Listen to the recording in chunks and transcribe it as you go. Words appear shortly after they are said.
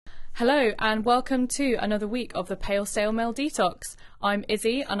Hello and welcome to another week of the Pale Sale Male Detox. I'm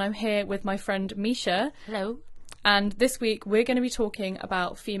Izzy and I'm here with my friend Misha. Hello. And this week we're going to be talking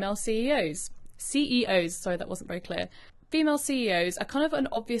about female CEOs. Sorry, that wasn't very clear. Female CEOs are kind of an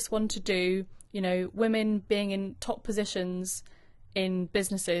obvious one to do. You know, women being in top positions in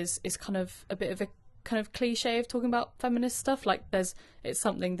businesses is kind of a bit of a kind of cliche of talking about feminist stuff. Like it's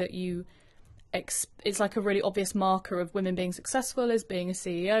something that it's like a really obvious marker of women being successful is being a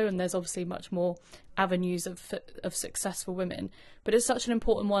CEO, and there's obviously much more avenues of successful women. But it's such an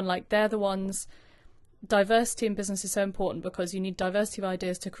important one. Like, they're the ones. Diversity in business is so important because you need diversity of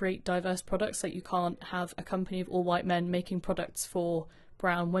ideas to create diverse products. Like, you can't have a company of all white men making products for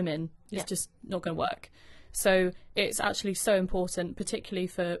brown women. It's just not going to work. So it's actually so important, particularly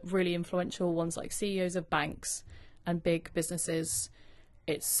for really influential ones like CEOs of banks and big businesses.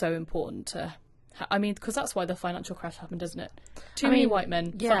 It's so important to, because that's why the financial crash happened, isn't it? Too many white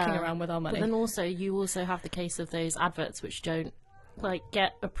men fucking around with our money. But then you also have the case of those adverts which don't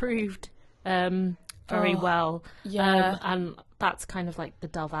get approved very well. Yeah. And that's kind of like the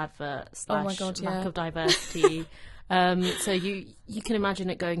Dove advert / Oh my God, lack of diversity. So you can imagine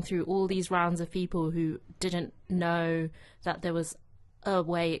it going through all these rounds of people who didn't know that there was a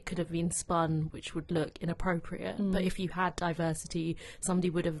way it could have been spun which would look inappropriate. But if you had diversity, somebody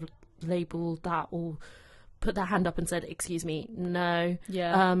would have labelled that or put their hand up and said, excuse me, no.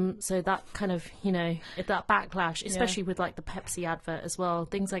 So that kind of, that backlash, especially with like the Pepsi advert as well,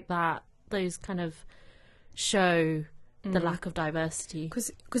 things like that, those kind of show the lack of diversity.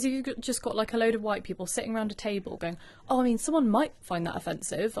 Because you've just got like a load of white people sitting around a table going, someone might find that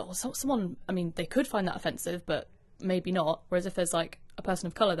offensive, or someone, they could find that offensive, but maybe not. Whereas if there's like a person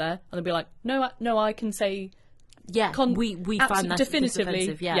of colour there, and they'll be like, no, I can say, we find that definitively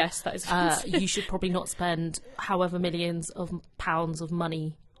offensive, yes, that is offensive. You should probably not spend however millions of pounds of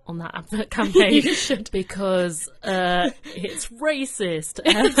money on that advert campaign. You should, because it's racist.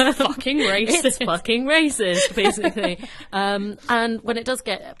 It's fucking racist. It's fucking racist, basically. And when it does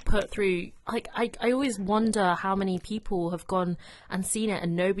get put through, I always wonder how many people have gone and seen it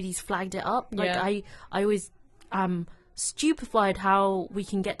and nobody's flagged it up. I always stupefied how we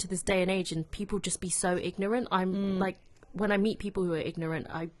can get to this day and age and people just be so ignorant. I'm like, when I meet people who are ignorant,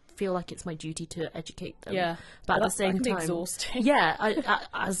 I feel like it's my duty to educate them. But at the same time, exhausting.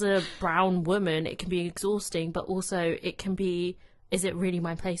 As a brown woman, it can be exhausting, but also it can be, is it really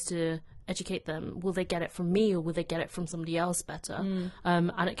my place to educate them? Will they get it from me, or will they get it from somebody else better?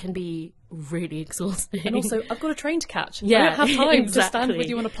 And it can be really exhausting. And also, I've got a train to catch. I don't have time to stand with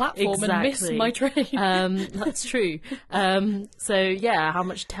you on a platform and miss my train. That's true. So how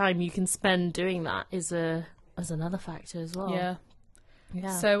much time you can spend doing that is another factor as well.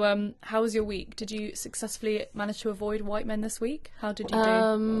 Yeah. So, how was your week? Did you successfully manage to avoid white men this week? How did you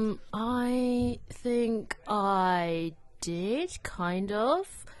do? I think I did, kind of.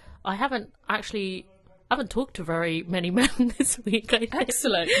 I haven't talked to very many men this week, I think.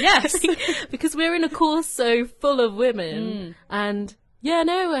 Excellent, yes. Because we're in a course so full of women. And,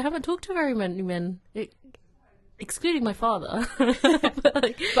 I haven't talked to very many men. Excluding my father.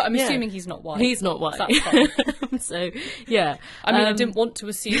 But I'm assuming he's not white. He's not white. That's fine. So, yeah. I didn't want to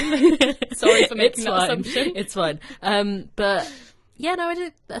assume. Sorry for making that assumption. It's fine. But,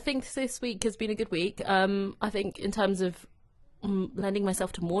 I think this week has been a good week. I think in terms of lending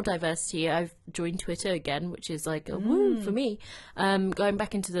myself to more diversity, I've joined Twitter again, which is like a woo for me. Going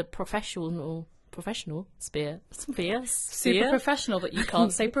back into the professional sphere. Super professional that you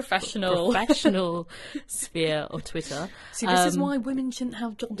can't say professional. Professional sphere of Twitter. See, this is why women shouldn't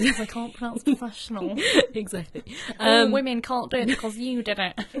have jobs, because I can't pronounce professional. Exactly. Women can't do it because you did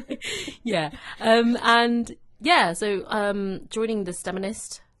it. So joining the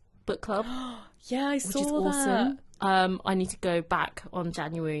STEMinist book club. I saw which is awesome. I need to go back on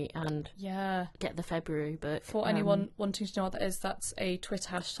January and get the February book. For anyone wanting to know what that is, that's a Twitter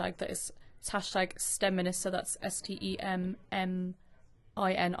hashtag that is, it's hashtag STEMinist, so that's STEMMINIST.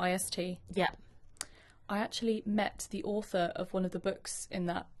 Yeah. I actually met the author of one of the books in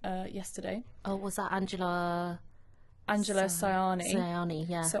that yesterday. Oh, was that Angela Sayani? Sayani,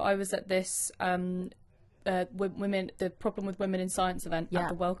 yeah. So I was at this the problem with women in science event at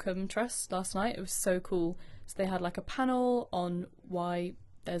the Wellcome Trust last night. It was so cool. So they had like a panel on why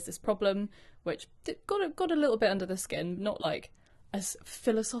there's this problem, which got a little bit under the skin, not like as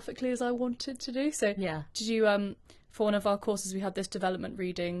philosophically as I wanted to do. So did you for one of our courses we had this development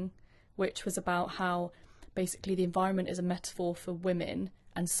reading which was about how basically the environment is a metaphor for women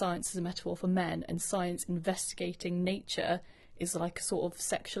and science is a metaphor for men, and science investigating nature is like a sort of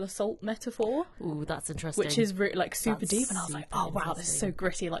sexual assault metaphor. Ooh, that's interesting. Which is like super That's deep, and I was like, oh wow, this is so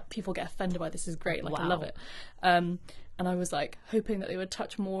gritty. Like people get offended by this. Is great. Like I love it. And I was like hoping that they would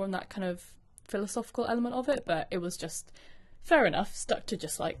touch more on that kind of philosophical element of it, but it was just fair enough, stuck to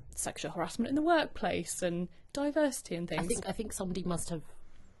just like sexual harassment in the workplace and diversity and things. I think somebody must have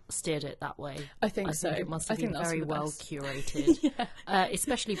steered it that way. I think so. It must have been very well best. curated.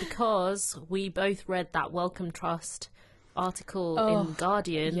 Especially because we both read that Wellcome Trust article in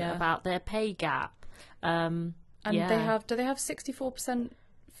Guardian about their pay gap. And do they have 64%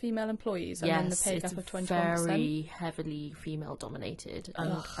 female employees, and then the pay gap of 21%? Very heavily female dominated.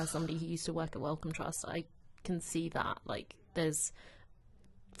 And as somebody who used to work at Wellcome Trust, I can see that, like, there's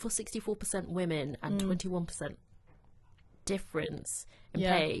for 64% women and 21% difference in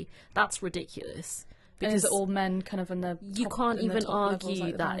pay, that's ridiculous. Because all men kind of in the you top, can't even argue levels,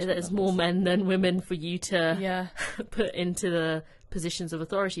 like that there's more men than women for you to put into the positions of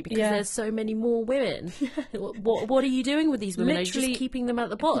authority, because there's so many more women. What are you doing with these women? Are you just keeping them at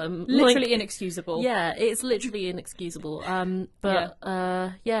the bottom? Literally inexcusable. Yeah, it's literally inexcusable. But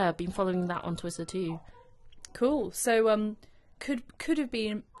I've been following that on Twitter too. Cool. So could have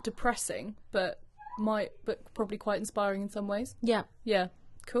been depressing, but probably quite inspiring in some ways. Yeah.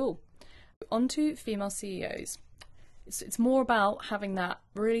 Cool. On to female CEOs. It's more about having that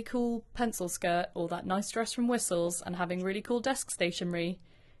really cool pencil skirt or that nice dress from Whistles and having really cool desk stationery.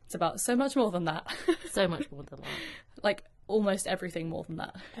 It's about so much more than that. So much more than that. Like almost everything more than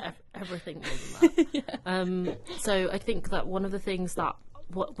that. Everything more than that. So I think that one of the things that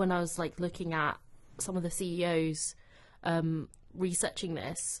when I was like looking at some of the CEOs researching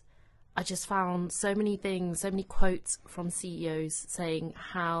this, I just found so many things, so many quotes from CEOs saying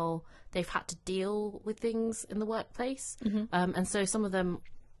how they've had to deal with things in the workplace. And so some of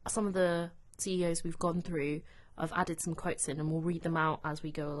the CEOs we've gone through, I've added some quotes in, and we'll read them out as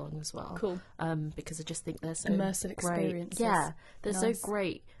we go along as well. Cool. Because I just think they're so immersive great. Experiences. Yeah, they're so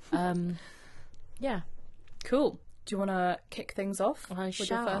great. Yeah. Cool. Do you want to kick things off with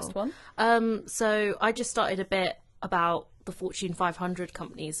your first one? So I just started a bit about the Fortune 500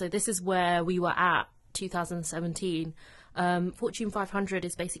 companies. So this is where we were at 2017. Fortune 500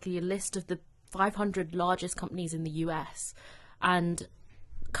 is basically a list of the 500 largest companies in the US, and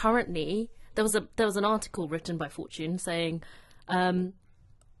currently there was an article written by Fortune saying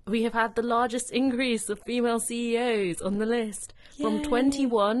we have had the largest increase of female CEOs on the list. Yay. From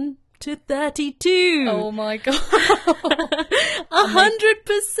 21 to 32. Oh my god.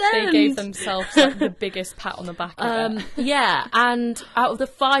 100%. They gave themselves like the biggest pat on the back. Yeah, and out of the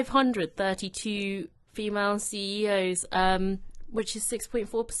 532 female CEOs, which is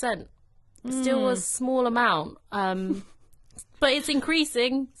 6.4%, still a small amount, but it's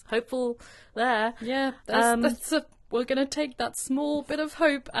increasing. It's hopeful there. Yeah, we're going to take that small bit of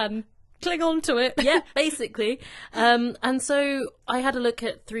hope and cling on to it. Yeah, basically. And so I had a look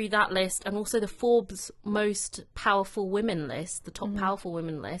through that list, and also the Forbes most powerful women list, the top powerful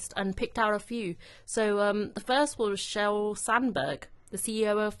women list, and picked out a few. So the first one was Sheryl Sandberg, the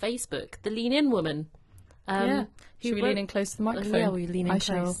CEO of Facebook, the Lean In woman. Should we lean in close to the microphone? Yeah, we lean in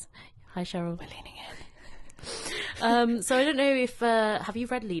close. Hi, Cheryl. We're leaning in. So I don't know if have you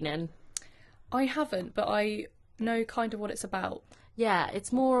read Lean In? I haven't, but I know kind of what it's about. Yeah,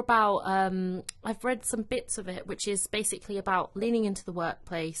 it's more about, I've read some bits of it, which is basically about leaning into the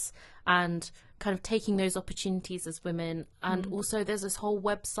workplace and kind of taking those opportunities as women. And also there's this whole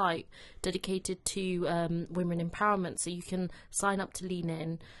website dedicated to women empowerment, so you can sign up to Lean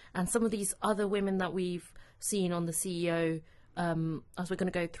In. And some of these other women that we've seen on the CEO, as we're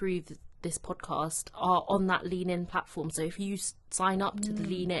going to go through this podcast, are on that Lean In platform. So if you sign up to the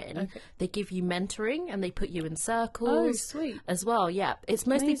Lean In, they give you mentoring and they put you in circles as well. Yeah, it's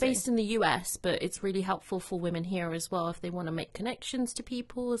mostly based in the US, but it's really helpful for women here as well if they want to make connections to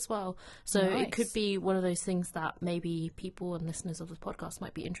people as well. So it could be one of those things that maybe people and listeners of the podcast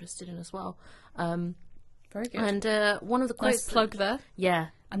might be interested in as well. Very good. And one of the quotes... Nice plug there. Yeah.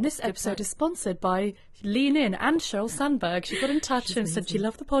 And this episode is sponsored by Lean In and Sheryl Sandberg. She got in touch and said she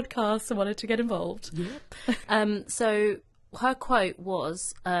loved the podcast and wanted to get involved. Yep. So her quote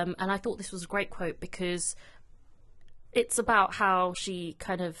was, and I thought this was a great quote because it's about how she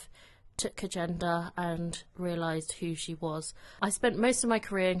kind of took agenda and realised who she was. I spent most of my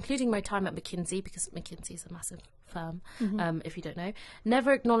career, including my time at McKinsey, because McKinsey is a massive firm, if you don't know,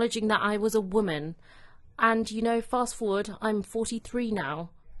 never acknowledging that I was a woman. And, you know, fast forward, I'm 43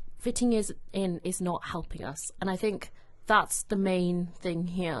 now. Fitting in is not helping us. And I think that's the main thing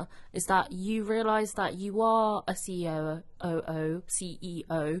here, is that you realise that you are a CEO,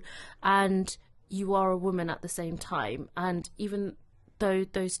 and you are a woman at the same time. And even though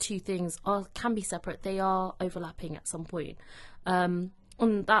those two things can be separate, they are overlapping at some point. And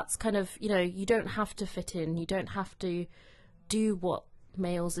that's kind of, you know, you don't have to fit in. You don't have to do what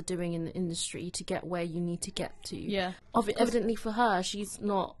males are doing in the industry to get where you need to get to. Yeah. Evidently for her, she's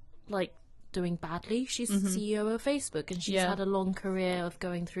not like doing badly. She's the CEO of Facebook, and she's had a long career of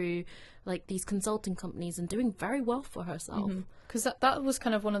going through like these consulting companies and doing very well for herself. Because that was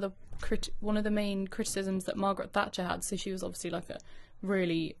kind of one of the main criticisms that Margaret Thatcher had. So she was obviously like a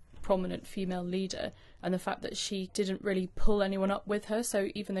really prominent female leader, and the fact that she didn't really pull anyone up with her. So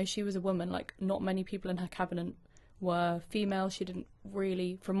even though she was a woman, like not many people in her cabinet were female. She didn't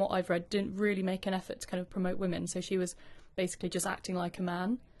really, from what I've read, didn't really make an effort to kind of promote women. So she was basically just acting like a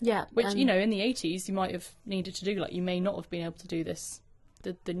man. Yeah. Which, you know, in the 80s you might have needed to do. Like, you may not have been able to do this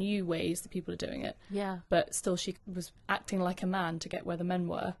the new ways that people are doing it. Yeah. But still she was acting like a man to get where the men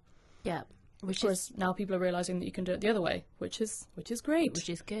were. Yeah. Whereas now people are realising that you can do it the other way, which is great. Which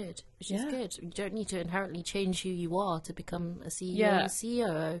is good. Is good. You don't need to inherently change who you are to become a CEO Yeah. or a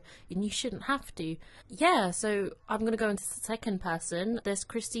COO, and you shouldn't have to. Yeah, so I'm going to go into the second person. There's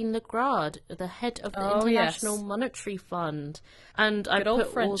Christine Lagarde, the head of the International Monetary Fund. And Good I old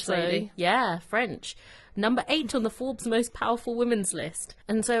put French also, lady. Yeah, French. Number 8 on the Forbes Most Powerful Women's list.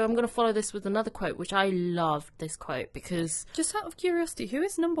 And so I'm going to follow this with another quote, which I loved this quote because... Just out of curiosity, who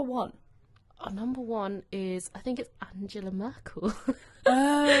is number 1? Number 1 is, I think it's Angela Merkel.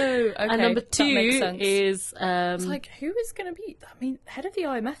 Oh, okay. And number 2 that makes sense. is... it's like, who is going to be... I mean, head of the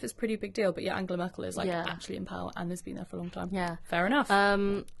IMF is a pretty big deal, but yeah, Angela Merkel is like actually in power and has been there for a long time. Yeah. Fair enough.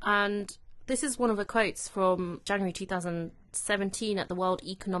 And this is one of the quotes from January 2017 at the World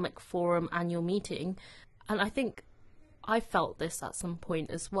Economic Forum annual meeting. And I think I felt this at some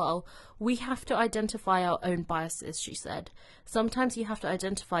point as well. We have to identify our own biases, she said. Sometimes you have to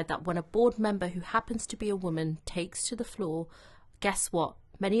identify that when a board member who happens to be a woman takes to the floor, guess what?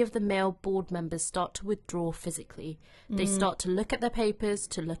 Many of the male board members start to withdraw physically. They start to look at their papers,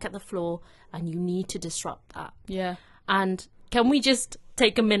 to look at the floor, and you need to disrupt that. Yeah. And can we just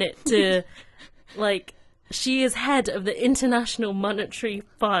take a minute to, like... She is head of the International Monetary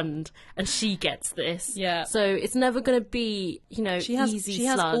Fund, and she gets this. Yeah. So it's never going to be, you know, She has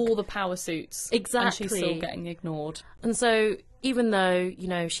slug. all the power suits. Exactly. And she's still getting ignored. And so even though, you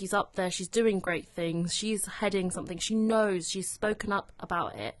know, she's up there, she's doing great things, she's heading something, she knows, she's spoken up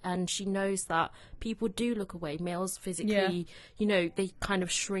about it, and she knows that people do look away. Males physically, you know, they kind of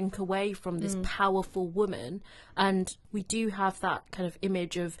shrink away from this powerful woman. And we do have that kind of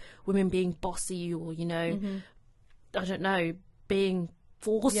image of women being bossy or, you know, I don't know, being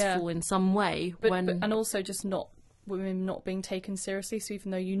forceful in some way. But and also just women not being taken seriously. So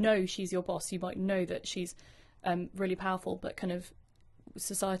even though you know she's your boss, you might know that she's really powerful, but kind of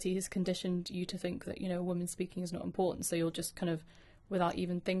society has conditioned you to think that, you know, a woman speaking is not important. So you'll just kind of, without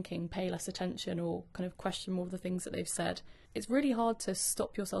even thinking, pay less attention or kind of question more of the things that they've said. It's really hard to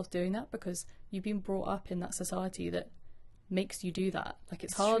stop yourself doing that because you've been brought up in that society that makes you do that. Like,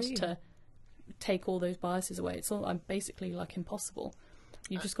 it's hard to take all those biases away. It's all basically like impossible.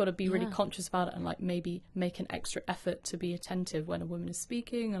 You've just got to be really conscious about it and like maybe make an extra effort to be attentive when a woman is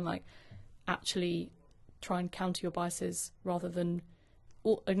speaking and like actually try and counter your biases rather than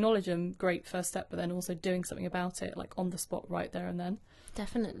acknowledge them. Great first step, but then also doing something about it, like on the spot right there and then.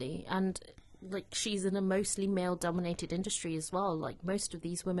 Definitely. And like, she's in a mostly male dominated industry as well. Like, most of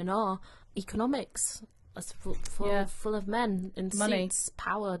these women are economics, full of men in money, suits,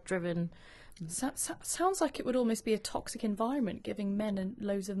 power driven. Sounds like it would almost be a toxic environment, giving men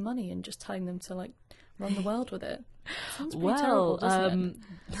loads of money and just telling them to like run the world with it. Sounds pretty terrible, doesn't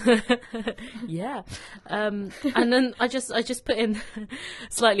it? Yeah. And then I just put in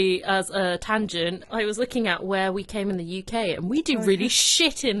slightly as a tangent. I was looking at where we came in the UK, and we do really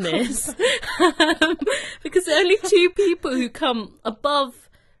shit in this because there are only 2 people who come above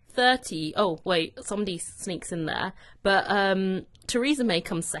 30. Oh wait, somebody sneaks in there, but Theresa May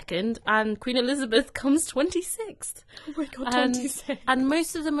comes second, and Queen Elizabeth comes 26th. Oh my god, 26! And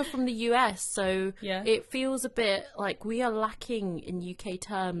most of them are from the US, so it feels a bit like we are lacking in UK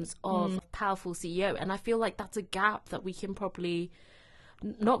terms of powerful CEO, and I feel like that's a gap that we can probably,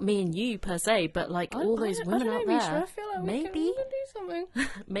 not me and you per se, but like all those women out there. I feel like maybe we can do something.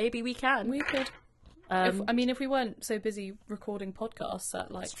 Maybe we can. We could. If we weren't so busy recording podcasts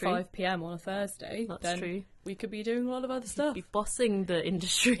at like 5 p.m. on a Thursday, then we could be doing a lot of other stuff. Be bossing the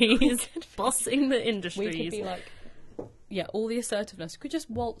industries. Bossing the industries. We could be like, all the assertiveness. We could just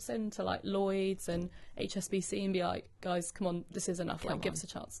waltz into like Lloyd's and HSBC and be like, guys, come on, this is enough. Give us a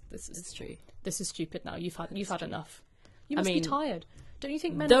chance. This is true. This is stupid now. You've had enough. You must be tired. don't you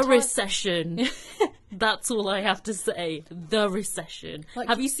think men The are recession. That's all I have to say. The recession. Like,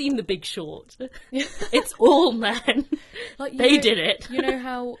 have you seen The Big Short? It's all men. Like, they did it. You know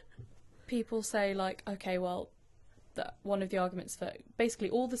how people say, like, okay, well, that one of the arguments for basically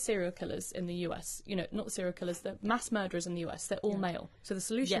all the serial killers in the US, you know, not the serial killers, the mass murderers in the US, they're all male. So the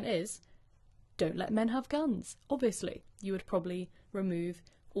solution is, don't let men have guns. Obviously, you would probably remove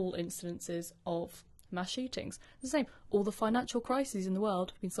all incidences of mass shootings. The same, all the financial crises in the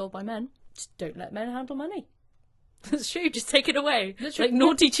world have been solved by men. Just don't let men handle money. That's true, just take it away. Literally. Like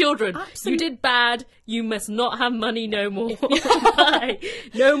naughty children. Absolutely. You did bad, you must not have money no more. Bye.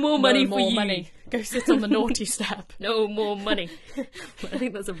 No more money No for more you. money. Go sit on the naughty step. No more money. I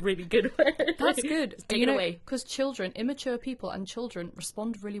think that's a really good word. That's good. Just take you it know, away. because children, immature people and children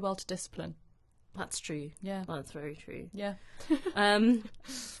respond really well to discipline. That's true. Yeah. That's very true. Yeah.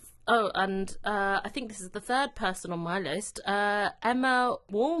 Oh, and I think this is the third person on my list, Emma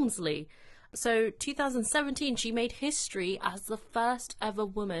Walmsley. So 2017, she made history as the first ever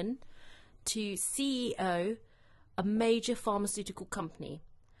woman to CEO a major pharmaceutical company.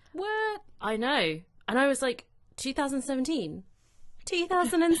 What? I know. And I was like, 2017?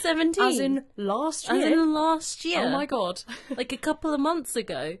 2017? As in last year? As in last year. Oh my god. Like a couple of months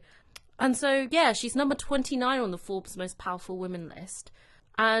ago. And so, yeah, she's number 29 on the Forbes Most Powerful Women list.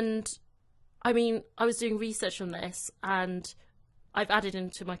 And, I mean, I was doing research on this, and I've added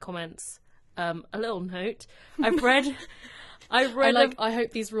into my comments a little note. I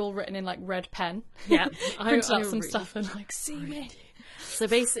hope these were all written in like red pen. Yeah. Printed out some really- stuff and like, see me. So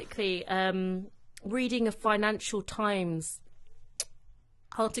basically, reading a Financial Times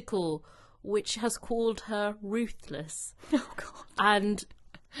article which has called her ruthless. Oh god. And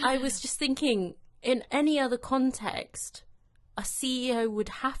I was just thinking, in any other context, a CEO would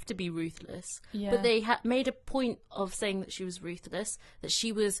have to be ruthless. Yeah. But they made a point of saying that she was ruthless, that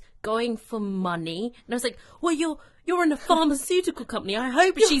she was going for money. And I was like, well, you're in a pharmaceutical company. I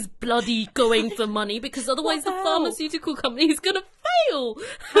hope she's bloody going for money, because otherwise the hell? pharmaceutical company is going to fail.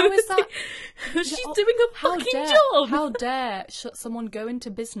 How is that? She's doing a fucking job. How dare someone go into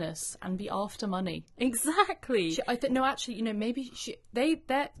business and be after money? Exactly. No, actually, you know, maybe they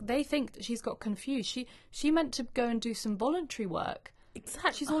think that she's got confused. She meant to go and do some voluntary work.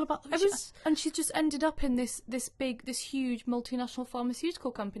 Exactly. She's all about, and she's just ended up in this huge multinational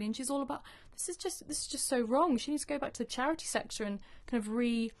pharmaceutical company, and she's all about this is just so wrong. She needs to go back to the charity sector and kind of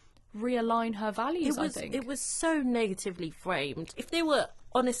realign her values. I think it was so negatively framed. If they were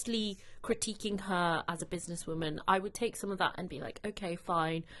honestly critiquing her as a businesswoman, I would take some of that and be like, okay,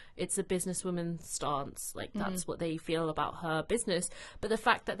 fine, it's a businesswoman stance, like that's what they feel about her business. But the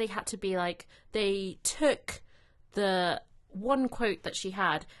fact that they had to be like, they took the one quote that she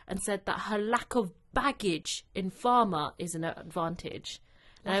had and said that her lack of baggage in pharma is an advantage.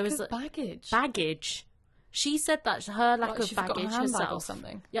 And I was like, baggage. She said that her lack of she forgot baggage her handbag herself. or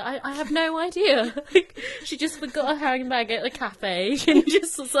something. Yeah, I have no idea. Like, she just forgot her handbag at the cafe and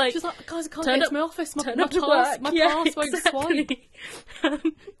just was like, She's like, guys, I can't turn get up- to my office. My turn my up to pass, work. my Yeah, pass won't swipe. exactly.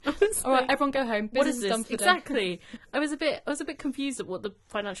 All right, everyone go home. What Business is this? done for the day. Exactly. I was a bit confused at what the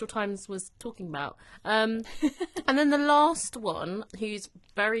Financial Times was talking about. And then the last one, who's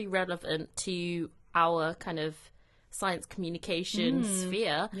very relevant to our kind of science communication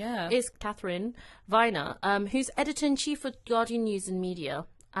sphere, is Catherine Viner, who's editor-in-chief for Guardian News and Media.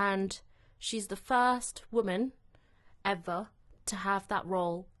 And she's the first woman ever to have that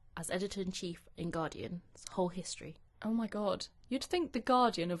role as editor-in-chief in Guardian's whole history. Oh my god. You'd think the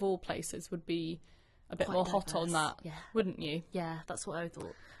Guardian of all places would be a bit Quite more hot on diverse, that, yeah. wouldn't you? Yeah, that's what I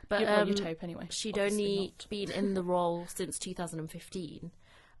thought. But You'd hope anyway. she'd Obviously only not. been in the role since 2015.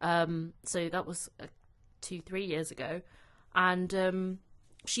 So that was 2-3 years ago. And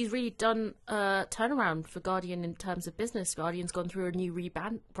she's really done a turnaround for Guardian in terms of business. Guardian's gone through a new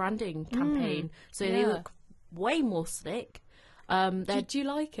rebranding campaign. So they yeah. look way more slick. Do you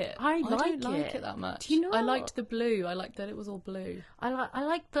like it? I don't like like it. it that much. Do you I not? liked the blue. I liked that it was all blue. I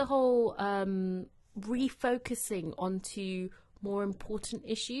like the whole refocusing onto more important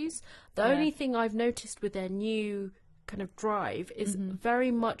issues. The only thing I've noticed with their new kind of drive is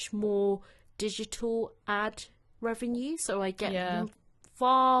very much more digital ad revenue. So I get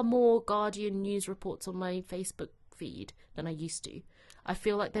far more Guardian news reports on my Facebook feed than I used to. I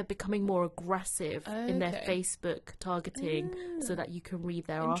feel like they're becoming more aggressive in their Facebook targeting so that you can read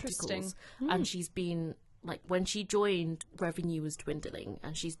their articles. And she's been, like, when she joined, revenue was dwindling,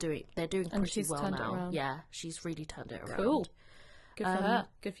 and they're doing pretty well turned it now. around. Yeah, she's really turned it around. Cool. Good for her.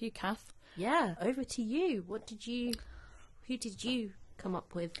 Good for you, Kath. Yeah, over to you. Who did you come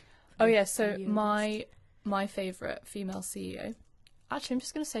up with? Oh yeah, so you my favourite female CEO, Actually, I'm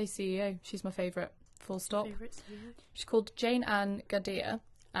just going to say CEO. She's my favourite, full stop. Favourite CEO? She's called Jane Ann Gadia,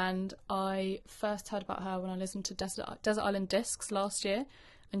 and I first heard about her when I listened to Desert Island Discs last year,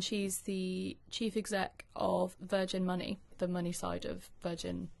 and she's the chief exec of Virgin Money, the money side of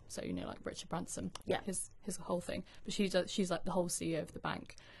Virgin, so like Richard Branson, his whole thing. But she's like the whole CEO of the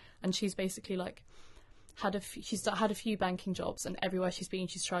bank, and she's basically like she's had a few banking jobs, and everywhere she's been,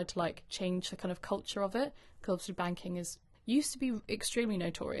 she's tried to like change the kind of culture of it. Because obviously banking used to be extremely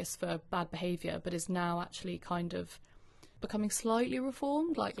notorious for bad behaviour, but is now actually kind of becoming slightly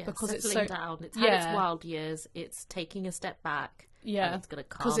reformed, because it's so down. It's had its wild years. It's taking a step back. Yeah, and it's going to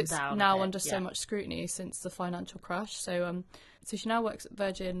calm because it's down now under so much scrutiny since the financial crash. So she now works at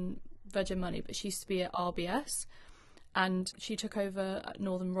Virgin Money, but she used to be at RBS, and she took over at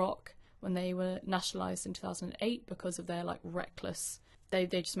Northern Rock when they were nationalised in 2008 because of their like reckless. They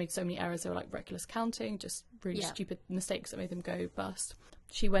just made so many errors. They were like reckless counting, just really stupid mistakes that made them go bust.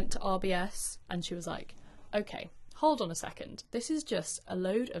 She went to RBS and she was like, okay, hold on a second. This is just a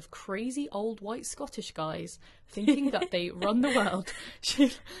load of crazy old white Scottish guys thinking that they run the world.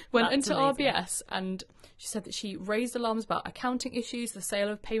 She went into RBS and she said that she raised alarms about accounting issues, the sale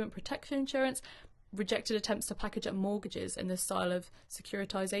of payment protection insurance, rejected attempts to package up mortgages in the style of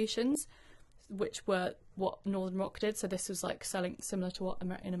securitizations, which were what Northern Rock did. So this was like selling, similar to what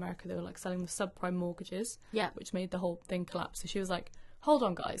in America they were like selling the subprime mortgages, which made the whole thing collapse. So she was like, hold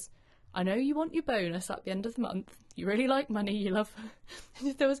on guys, I know you want your bonus at the end of the month, you really like money, you love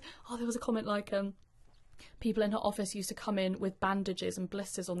there was a comment like people in her office used to come in with bandages and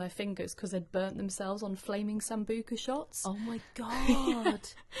blisters on their fingers because they'd burnt themselves on flaming Sambuca shots. Oh my god.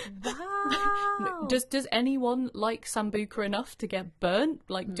 Wow. Does anyone like Sambuca enough to get burnt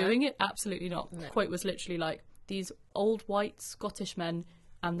doing it? Absolutely not. No. The quote was literally like, these old white Scottish men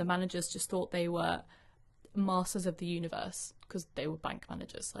and the managers just thought they were masters of the universe because they were bank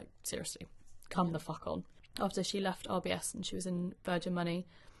managers. Like, seriously, come the fuck on. After she left RBS and she was in Virgin Money,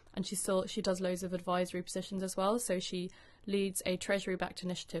 and she does loads of advisory positions as well. So she leads a Treasury-backed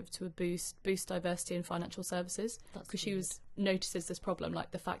initiative to boost diversity in financial services, because she notices this problem,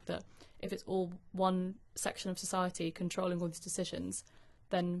 like the fact that if it's all one section of society controlling all these decisions,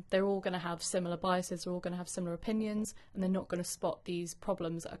 then they're all going to have similar biases, they're all going to have similar opinions, and they're not going to spot these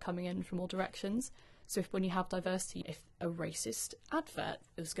problems that are coming in from all directions. So when you have diversity, if a racist advert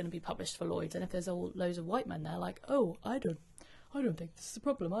is going to be published for Lloyds, and if there's loads of white men there, like, oh, I don't think this is a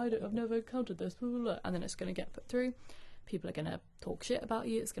problem, I've never encountered this, blah, blah, blah, and then it's going to get put through. People are going to talk shit about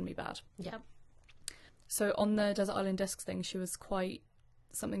you, it's going to be bad. Yeah. So on the Desert Island Discs thing, she was quite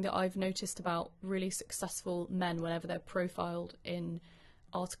something that I've noticed about really successful men whenever they're profiled in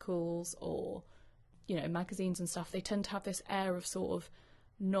articles or, magazines and stuff. They tend to have this air of sort of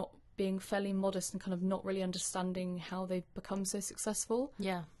not being fairly modest and kind of not really understanding how they've become so successful.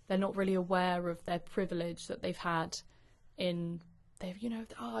 Yeah. They're not really aware of their privilege that they've had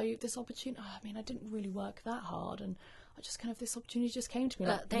this opportunity, I didn't really work that hard, and I just kind of, this opportunity just came to me.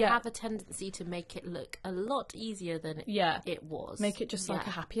 They have a tendency to make it look a lot easier than it was. Make it just like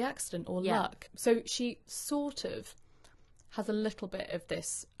a happy accident or luck. So she sort of has a little bit of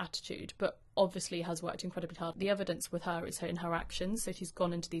this attitude, but obviously has worked incredibly hard. The evidence with her is in her actions. So she's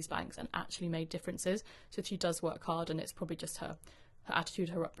gone into these banks and actually made differences. So she does work hard, and it's probably just her attitude,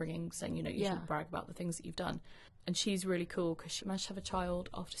 her upbringing, saying, you shouldn't brag about the things that you've done. And she's really cool because she managed to have a child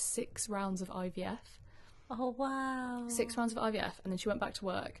after 6 rounds of IVF. Oh, wow. 6 rounds of IVF. And then she went back to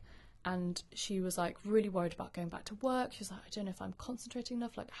work, and she was like really worried about going back to work. She was like, I don't know if I'm concentrating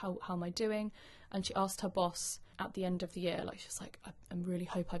enough, like how am I doing? And she asked her boss at the end of the year, like, she was like, I really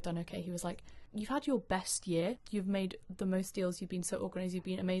hope I've done okay. He was like, you've had your best year, you've made the most deals, you've been so organised, you've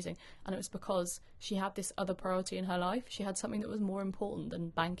been amazing. And it was because she had this other priority in her life. She had something that was more important than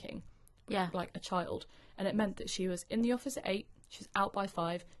banking, like a child. And it meant that she was in the office at 8, she was out by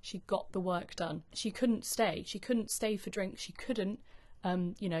 5, she got the work done. She couldn't stay for drinks, she couldn't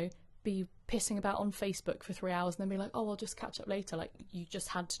be pissing about on Facebook for 3 hours and then be like, oh, I'll just catch up later. Like, you just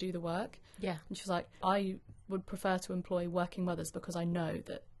had to do the work. Yeah. And she was like, I would prefer to employ working mothers because I know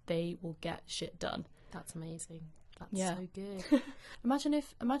that they will get shit done. That's amazing. That's so good. Imagine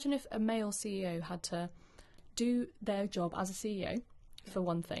if a male CEO had to do their job as a CEO, for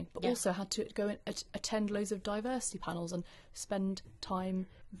one thing, but also had to go and attend loads of diversity panels and spend time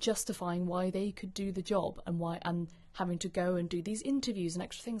justifying why they could do the job, and having to go and do these interviews and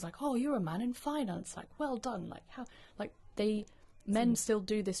extra things like, oh, you're a man in finance, like, well done, like, how, like, men still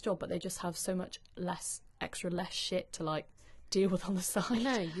do this job, but they just have so much less shit to like deal with on the side. I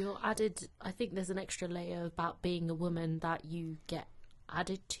know, I think there's an extra layer about being a woman that you get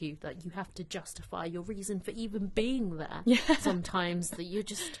added to, that you have to justify your reason for even being there. Sometimes that you're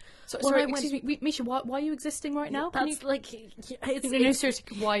just... Sorry, excuse me, Misha, why are you existing right now? That's like... No,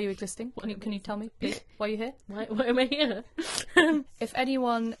 seriously, why are you existing? Can you tell me, please? Why are you here? Why am I here? If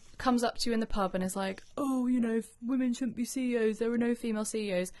anyone comes up to you in the pub and is like, oh, you know, women shouldn't be CEOs, there are no female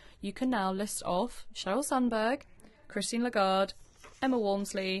CEOs, you can now list off Sheryl Sandberg, Christine Lagarde, Emma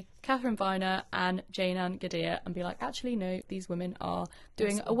Walmsley, Catherine Viner, and Jane Ann Gadea, and be like, actually, no, these women are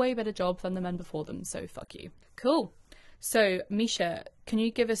doing a way better job than the men before them, so fuck you. Cool. So, Misha, can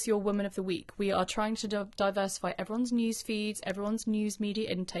you give us your Woman of the Week? We are trying to diversify everyone's news feeds, everyone's news media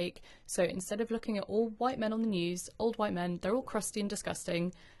intake. So instead of looking at all white men on the news, old white men, they're all crusty and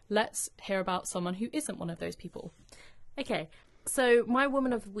disgusting. Let's hear about someone who isn't one of those people. Okay, so my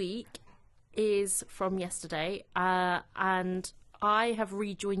Woman of the Week is from yesterday, and I have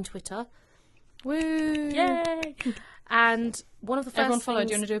rejoined Twitter. Woo! Yay! And one of the first Everyone follow. things...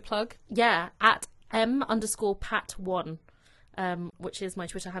 Do you want to do a plug? Yeah, at M_Pat1, which is my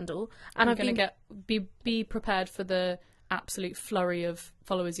Twitter handle. And I'm going to be prepared for the absolute flurry of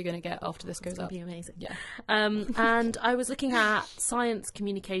followers you're going to get after this goes up. Be amazing. Yeah. And I was looking at science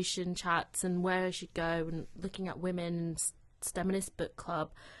communication chats and where I should go, and looking at women and STEMinist book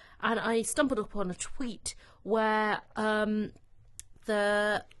club, and I stumbled upon a tweet where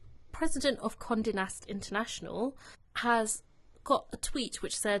the president of Condé Nast International has got a tweet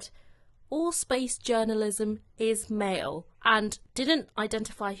which said, all space journalism is male, and didn't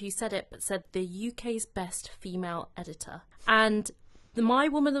identify who said it, but said the UK's best female editor. And my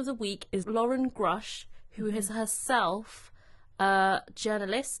Woman of the Week is Lauren Grush, who is herself a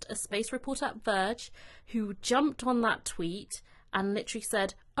journalist, a space reporter at Verge, who jumped on that tweet and literally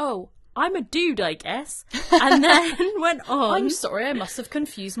said, oh, I'm a dude, I guess. And then went on... I'm sorry, I must have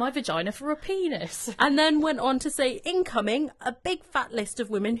confused my vagina for a penis. And then went on to say, incoming, a big fat list of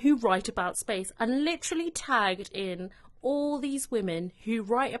women who write about space, and literally tagged in all these women who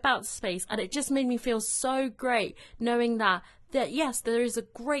write about space. And it just made me feel so great knowing that yes, there is a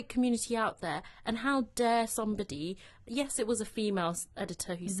great community out there. And how dare somebody... Yes, it was a female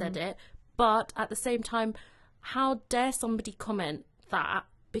editor who said it, but at the same time, how dare somebody comment that?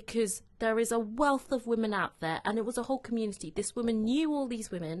 Because there is a wealth of women out there, and it was a whole community. This woman knew all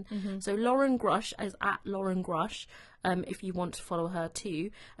these women. So Lauren Grush is at Lauren Grush, if you want to follow her too.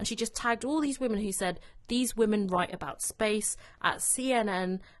 And she just tagged all these women who said, these women write about space at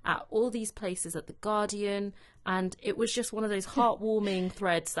CNN, at all these places, at The Guardian. And it was just one of those heartwarming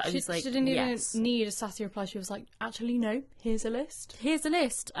threads that I was like, she didn't yes. even need a sassy reply. She was like, actually, no, here's a list. Here's a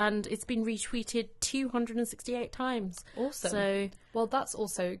list. And it's been retweeted 268 times. Awesome. So, well, that's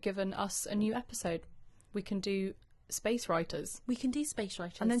also given us a new episode. We can do space writers. we can do space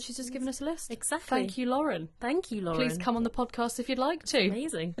writers. And then she's just given us a list. Exactly. Thank you, Lauren. Thank you, Lauren. Please come on the podcast if you'd like to.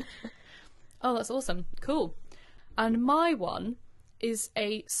 Amazing. Oh, that's awesome. Cool. And my one is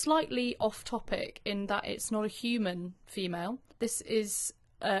a slightly off topic in that it's not a human female. This is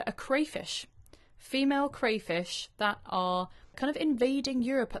a crayfish. Female crayfish that are kind of invading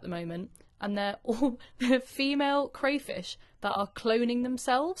Europe at the moment. And they're all female crayfish that are cloning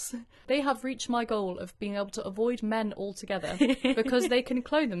themselves. They have reached my goal of being able to avoid men altogether because they can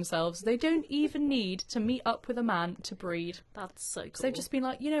clone themselves. They don't even need to meet up with a man to breed. That's so cool. So they've just been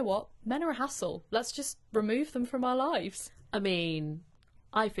like, you know what? Men are a hassle. Let's just remove them from our lives. I mean,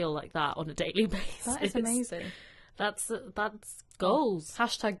 I feel like that on a daily basis. That is amazing. That's goals.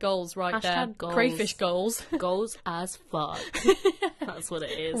 Hashtag goals right there. Hashtag goals. Crayfish goals. Goals as fuck. That's what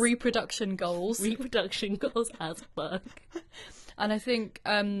it is. Reproduction goals. Reproduction goals as fuck. And I think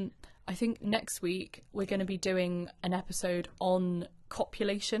next week we're going to be doing an episode on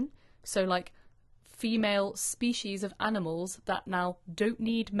copulation. So like female species of animals that now don't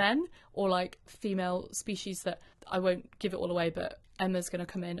need men, or like female species that, I won't give it all away, but Emma's going to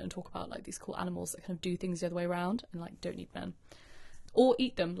come in and talk about like these cool animals that kind of do things the other way around and like don't need men. Or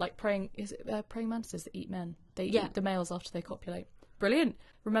eat them, like praying mantises that eat men. They eat the males after they copulate. Brilliant.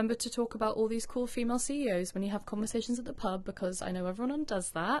 Remember to talk about all these cool female CEOs when you have conversations at the pub, because I know everyone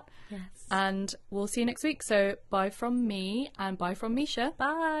does that. Yes. And we'll see you next week. So bye from me and bye from Misha.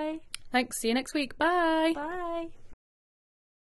 Bye. Thanks. See you next week. Bye. Bye.